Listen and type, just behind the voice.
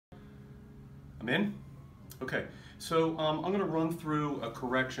I'm in? Okay, so I'm going to run through a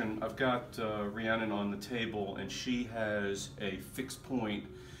correction. I've got Rhiannon on the table, and she has a fixed point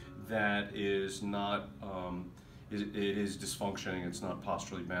that is not, it is dysfunctioning. It's not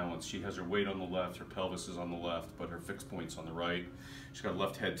posturally balanced. She has her weight on the left, her pelvis is on the left, but her fixed point's on the right. She's got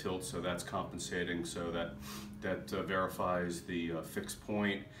left head tilt, so that's compensating, so that verifies the fixed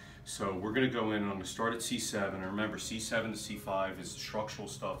point. So we're going to go in and I'm going to start at C7. And remember, C7 to C5 is the structural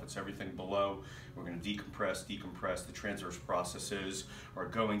stuff. It's everything below. We're going to decompress. The transverse processes are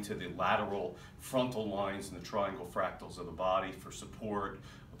going to the lateral frontal lines and the triangle fractals of the body for support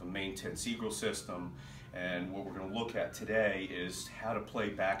of the main tensegrel system. And what we're going to look at today is how to play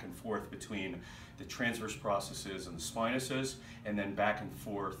back and forth between the transverse processes and the spinuses, and then back and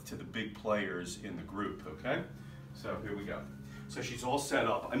forth to the big players in the group, okay? So here we go. So she's all set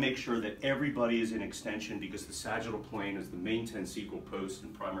up. I make sure that everybody is in extension because the sagittal plane is the main tensegrel post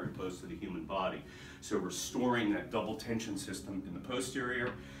and primary post of the human body. So restoring that double tension system in the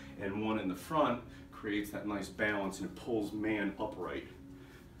posterior and one in the front creates that nice balance and it pulls man upright.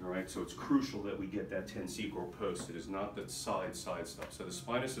 All right, so it's crucial that we get that tensegrel post. It is not that side stuff. So the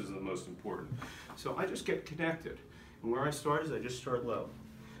spinous is the most important. So I just get connected. And where I start is I just start low.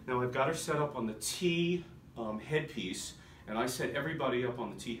 Now I've got her set up on the T headpiece. And I set everybody up on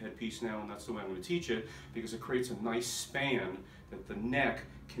the T headpiece now, and that's the way I'm going to teach it, because it creates a nice span that the neck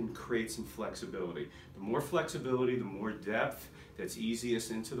can create some flexibility. The more flexibility, the more depth that's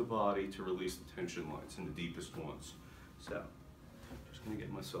easiest into the body to release the tension lines and the deepest ones. So, just going to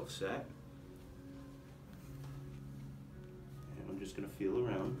get myself set. And I'm just going to feel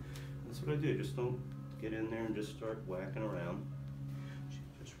around. That's what I do. Just don't get in there and just start whacking around.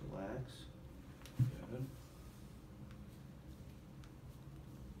 Just relax. Good.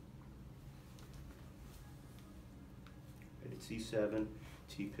 C7,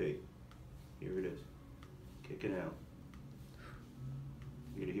 TP. Here it is. Kicking out.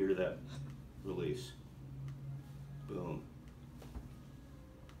 You get to hear that release. Boom.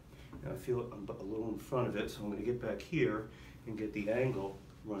 Now I feel I'm a little in front of it, so I'm going to get back here and get the angle,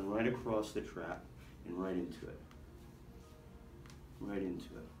 run right across the trap and right into it. Right into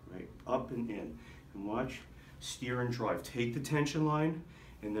it. Right up and in. And watch, steer and drive. Take the tension line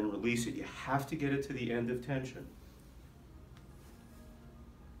and then release it. You have to get it to the end of tension.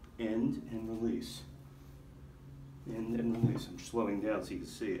 End and release. End and release. I'm slowing down so you can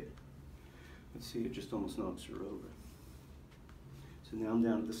see it. Let's see, it just almost knocks her over. So now I'm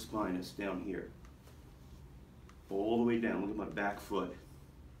down to the spinous, down here. All the way down. Look at my back foot.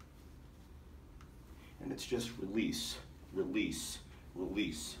 And it's just release, release,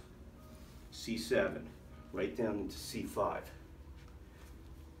 release. C7, right down into C5.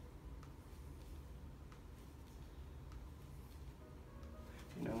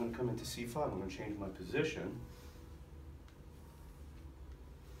 Now I'm going to come into C5, I'm going to change my position.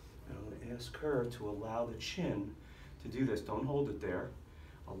 And I'm going to ask her to allow the chin to do this. Don't hold it there.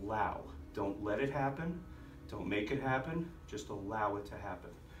 Allow. Don't let it happen. Don't make it happen. Just allow it to happen.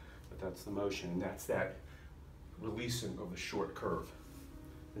 But that's the motion, and that's that releasing of the short curve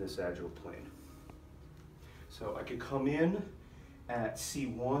in the sagittal plane. So I could come in at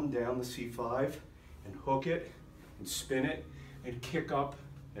C1 down to C5 and hook it and spin it and kick up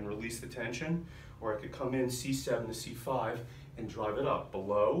and release the tension, or I could come in C7 to C5 and drive it up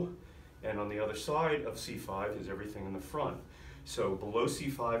below, and on the other side of C5 is everything in the front. So below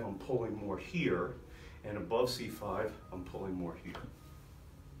C5 I'm pulling more here, and above C5 I'm pulling more here.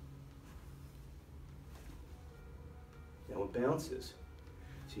 Now it bounces.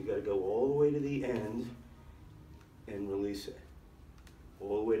 So you got to go all the way to the end and release it.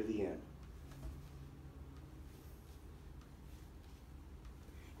 All the way to the end.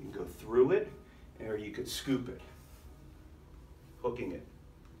 You can go through it, or you could scoop it. Hooking it.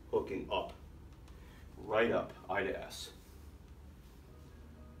 Hooking up. Right up, I to S.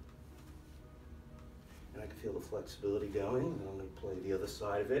 And I can feel the flexibility going, and I'm going to play the other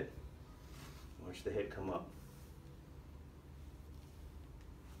side of it. Watch the head come up.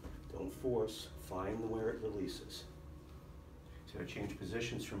 Don't force, find where it releases. So I changed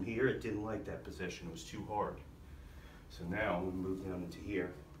positions from here. It didn't like that position, it was too hard. So now I'm going to move down into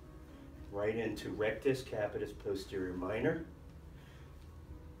here. Right into rectus capitis posterior minor,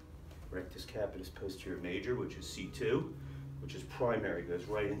 rectus capitis posterior major, which is C2, which is primary, goes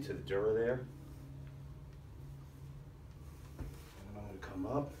right into the dura there. And I'm going to come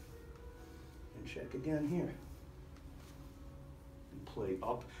up and check again here. And play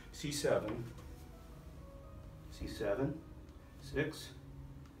up C7, C7, 6,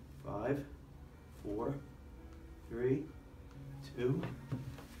 5, 4, 3, 2,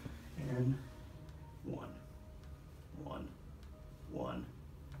 and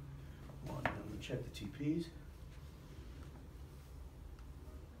trapeze.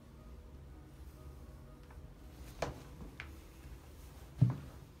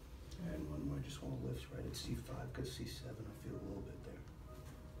 And one more, just want to lift right at C5, because C7, I feel a little bit there.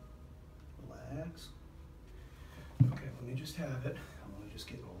 Relax. Okay, let me just have it. I want to just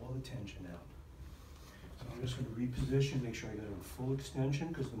get all the tension out. So I'm just going to reposition, make sure I get a full extension,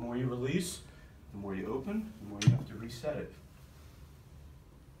 because the more you release, the more you open, the more you have to reset it.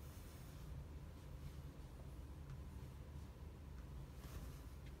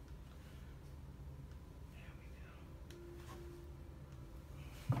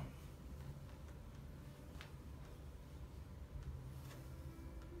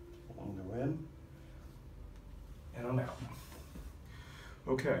 Along the rim, and I'm out.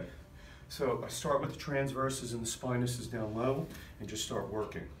 Okay, so I start with the transverses and the spinuses down low, and just start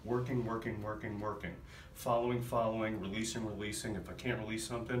working. Working, following, releasing. If I can't release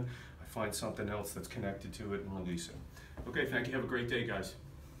something, I find something else that's connected to it and release it. Okay, thank you. Have a great day, guys.